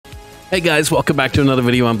Hey guys, welcome back to another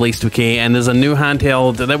video on Blaze2K, and there's a new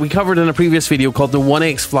handheld that we covered in a previous video called the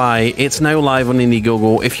OneXFly. It's now live on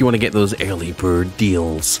Indiegogo if you want to get those early bird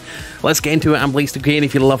deals. Let's get into it. I'm Blaze2K, and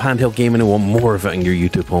if you love handheld gaming and want more of it on your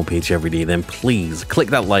YouTube homepage every day, then please click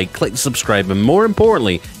that like, click subscribe, and more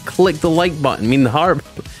importantly, click the like button, the heart.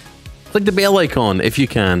 Click the bell icon if you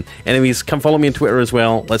can. Anyways, come follow me on Twitter as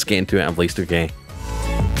well. Let's get into it. I'm Blaze2K.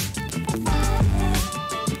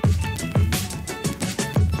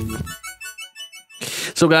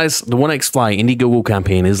 So guys, the OneXFly Indiegogo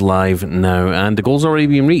campaign is live now, and the goal's already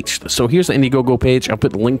been reached. So here's the Indiegogo page. I'll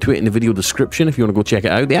put the link to it in the video description if you want to go check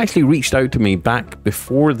it out. They actually reached out to me back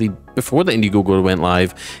before the Indiegogo went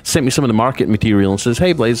live, sent me some of the market material and says,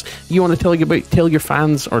 "Hey Blaze, you want to tell your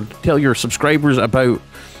fans or tell your subscribers about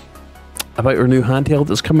our new handheld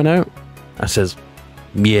that's coming out?" I says,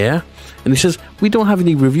 "Yeah." And he says, "We don't have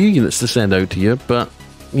any review units to send out to you, but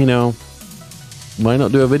you know, why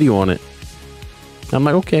not do a video on it?" I'm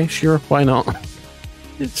like, okay, sure, why not?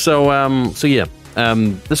 So yeah,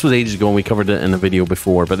 this was ages ago and we covered it in a video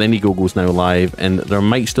before, but Indiegogo's now live, and there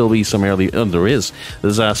might still be some early, there's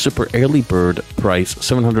a super early bird price,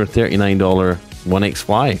 $739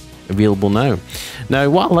 OneXFly available now. Now,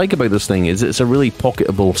 what I like about this thing is it's a really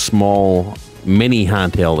pocketable, small, mini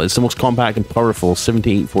handheld. It's the most compact and powerful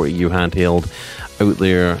 7840U handheld out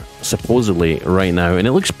there supposedly right now, and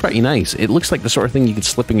it looks pretty nice. It looks like the sort of thing you could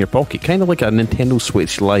slip in your pocket, kind of like a Nintendo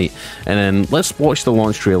Switch Lite. And then let's watch the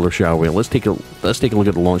launch trailer, shall we? Let's take a look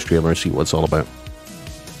at the launch trailer and see what it's all about.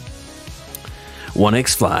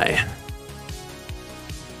 OneXFly.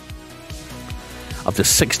 Up to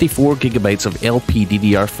 64 gigabytes of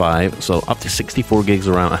LPDDR5, so up to 64 gigs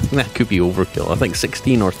of RAM. I think that could be overkill. I think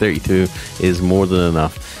 16 or 32 is more than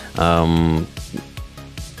enough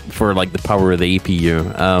for like the power of the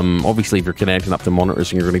APU. Obviously, if you're connecting up to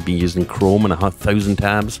monitors and you're going to be using Chrome and 1,000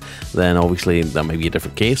 tabs, then obviously that might be a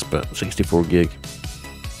different case. But 64 gig,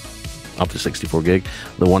 up to 64 gig.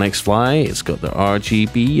 The OneXFly, it's got the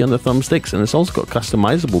RGB on the thumbsticks, and it's also got a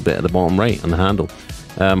customizable bit at the bottom right on the handle.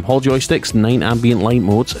 Hall joysticks, 9 ambient light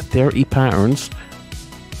modes, 30 patterns.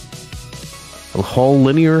 Hall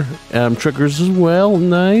linear triggers as well,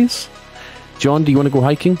 nice. John, do you want to go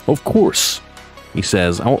hiking? Of course, he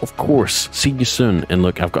says. Oh, of course, see you soon. And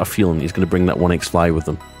look, I've got a feeling he's going to bring that OneXFly with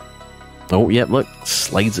him. Oh, yeah, look,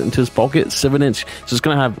 slides it into his pocket, 7-inch. So it's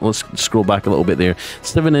going to have, let's scroll back a little bit there,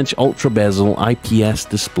 7-inch ultra bezel IPS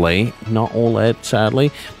display, not OLED, sadly,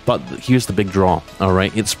 but here's the big draw, all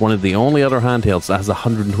right? It's one of the only other handhelds that has a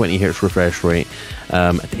 120 Hz refresh rate,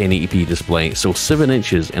 a 1080p display. So 7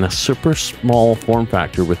 inches in a super small form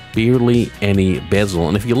factor with barely any bezel.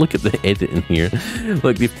 And if you look at the edit in here,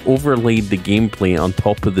 look, they've overlaid the gameplay on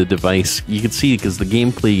top of the device. You can see because the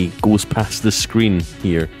gameplay goes past the screen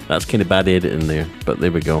here. That's kind of bad edit in there, but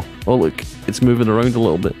there we go. Oh look, it's moving around a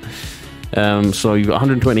little bit. So you've got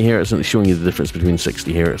 120 Hz, and it's showing you the difference between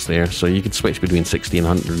 60 Hz there. So you can switch between 60 and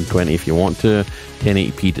 120 if you want to.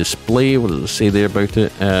 1080p display, what does it say there about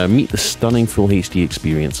it? Meet the stunning full HD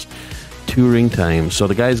experience. Touring time. So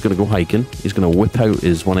the guy's going to go hiking. He's going to whip out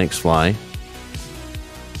his OneXFly.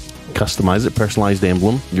 Customize it, personalized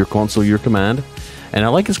emblem. Your console, your command. And I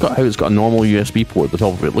like how it's got a normal USB port at the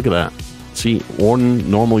top of it. Look at that. See, one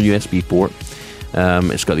normal USB port.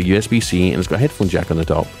 It's got a USB-C, and it's got a headphone jack on the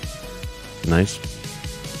top. Nice.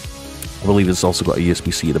 I believe it's also got a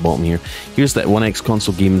USB-C at the bottom here. Here's that One X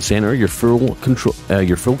console gaming center. Your full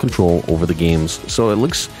control over the games. So it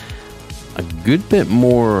looks a good bit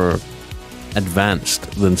more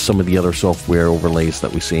advanced than some of the other software overlays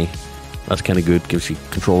that we see. That's kind of good. Gives you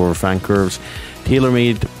control over fan curves.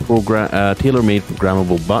 Tailor-made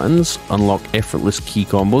programmable buttons unlock effortless key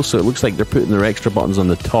combos. So it looks like they're putting their extra buttons on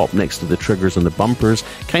the top next to the triggers and the bumpers,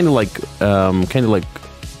 kind of like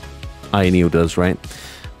iNeo does, right?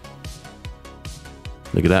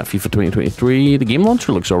 Look at that, FIFA 2023. The game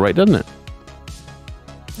launcher looks alright, doesn't it?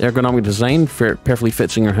 Ergonomic design, perfectly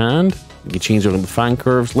fits in your hand. You can change over the fan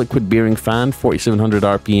curves. Liquid bearing fan, 4700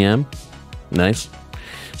 RPM. Nice.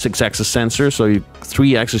 6-axis sensor, so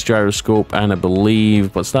 3-axis gyroscope, and I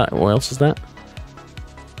believe, what's that? What else is that?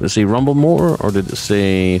 Did it say rumble motor, or did it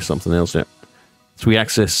say something else there?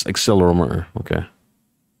 3-axis accelerometer, okay.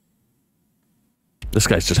 This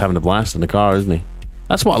guy's just having a blast in the car, isn't he?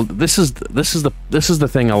 That's what this is the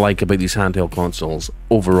thing I like about these handheld consoles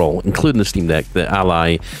overall, including the Steam Deck, the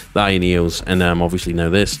Ally, the iNeos, and obviously now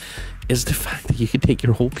this, is the fact that you could take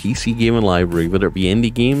your whole PC gaming library, whether it be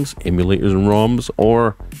indie games, emulators and ROMs,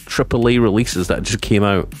 or AAA releases that just came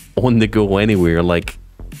out on the go anywhere. Like,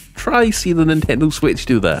 try see the Nintendo Switch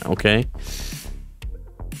do that, okay?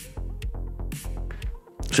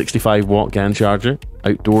 65 watt GAN charger,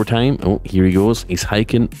 outdoor time. Oh, here he goes. He's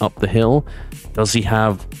hiking up the hill. Does he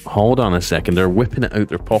have... Hold on a second. They're whipping it out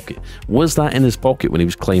their pocket. Was that in his pocket when he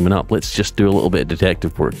was climbing up? Let's just do a little bit of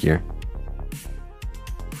detective work here.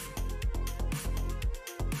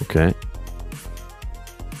 Okay.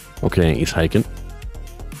 Okay, he's hiking.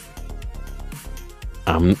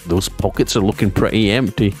 Those pockets are looking pretty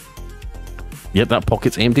empty. Yep, that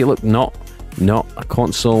pocket's empty. Look, not a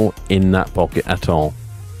console in that pocket at all.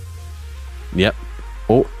 Yep.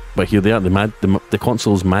 Oh, but here they are. The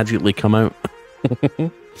consoles magically come out.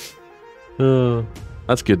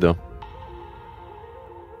 That's good though.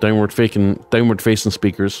 Downward facing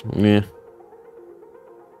speakers. Yeah.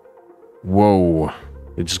 Whoa.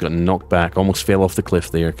 They just got knocked back. Almost fell off the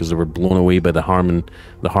cliff there because they were blown away by the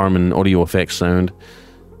Harman audio effects sound.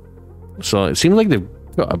 So it seems like they've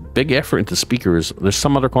got a big effort into speakers. There's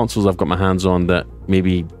some other consoles I've got my hands on that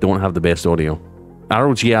maybe don't have the best audio.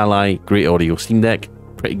 ROG Ally, great audio. Steam Deck,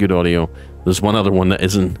 pretty good audio. There's one other one that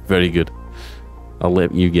isn't very good. I'll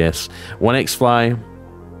let you guess. OneXFly,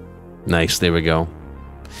 nice, there we go.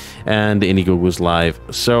 And the Indiegogo's live.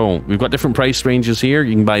 So we've got different price ranges here.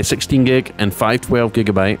 You can buy 16 gig and 512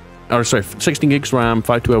 gigabyte. Or sorry, 16 gigs RAM,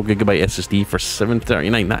 512 gigabyte SSD for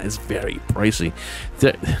 $739. That is very pricey.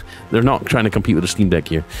 They're not trying to compete with the Steam Deck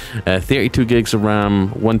here. 32 gigs of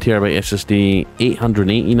RAM, 1 terabyte SSD,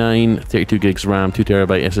 $889. 32 gigs of RAM, 2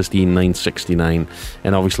 terabyte SSD, $969.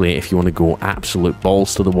 And obviously, if you want to go absolute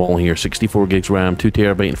balls to the wall here, 64 gigs RAM, 2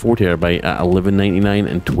 terabyte and 4 terabyte at $11.99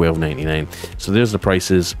 and $12.99. So there's the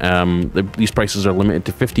prices. These prices are limited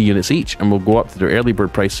to 50 units each, and will go up to their early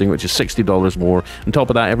bird pricing, which is $60 more. On top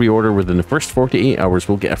of that, every order within the first 48 hours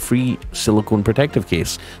will get a free silicone protective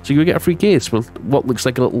case. So you'll get a free case with what looks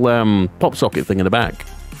like a little pop socket thing in the back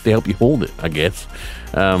to help you hold it, I guess,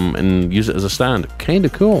 and use it as a stand. Kind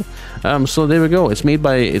of cool. So there we go. It's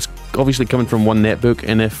obviously coming from One Netbook,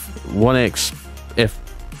 and if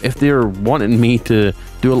they're wanting me to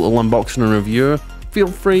do a little unboxing and review, feel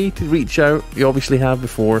free to reach out. You obviously have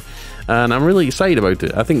before. And I'm really excited about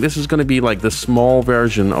it. I think this is going to be like the small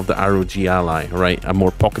version of the ROG Ally, right? A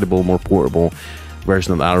more pocketable, more portable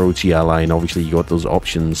version of the ROG Ally. And obviously you got those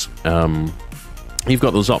options. You've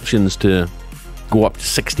got those options to go up to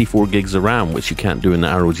 64 gigs of RAM, which you can't do in the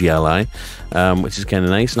ROG Ally, which is kind of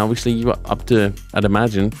nice. And obviously you got up to, I'd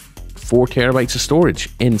imagine, 4 terabytes of storage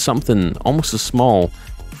in something almost as small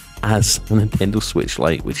as a Nintendo Switch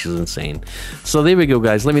Lite, which is insane. So there we go,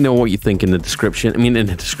 guys. Let me know what you think in the description. In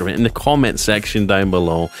the comment section down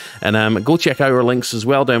below. And go check out our links as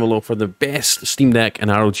well down below for the best Steam Deck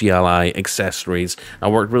and ROG Ally accessories. I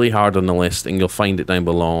worked really hard on the list, and you'll find it down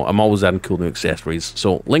below. I'm always adding cool new accessories.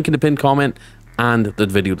 So link in the pinned comment and the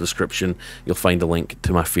video description. You'll find a link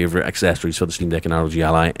to my favorite accessories for the Steam Deck and ROG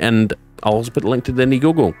Ally. And I'll also put a link to the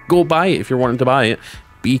Indiegogo. Go buy it if you're wanting to buy it.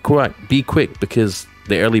 Be quick, because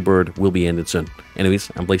the early bird will be ended soon.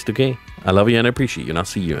 Anyways, I'm Blaze2K. I love you and I appreciate you, and I'll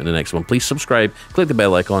see you in the next one. Please subscribe, click the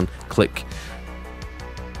bell icon, click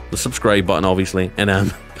the subscribe button, obviously,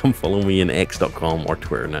 and come follow me in x.com or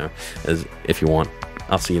Twitter now, if you want.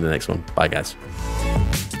 I'll see you in the next one. Bye, guys.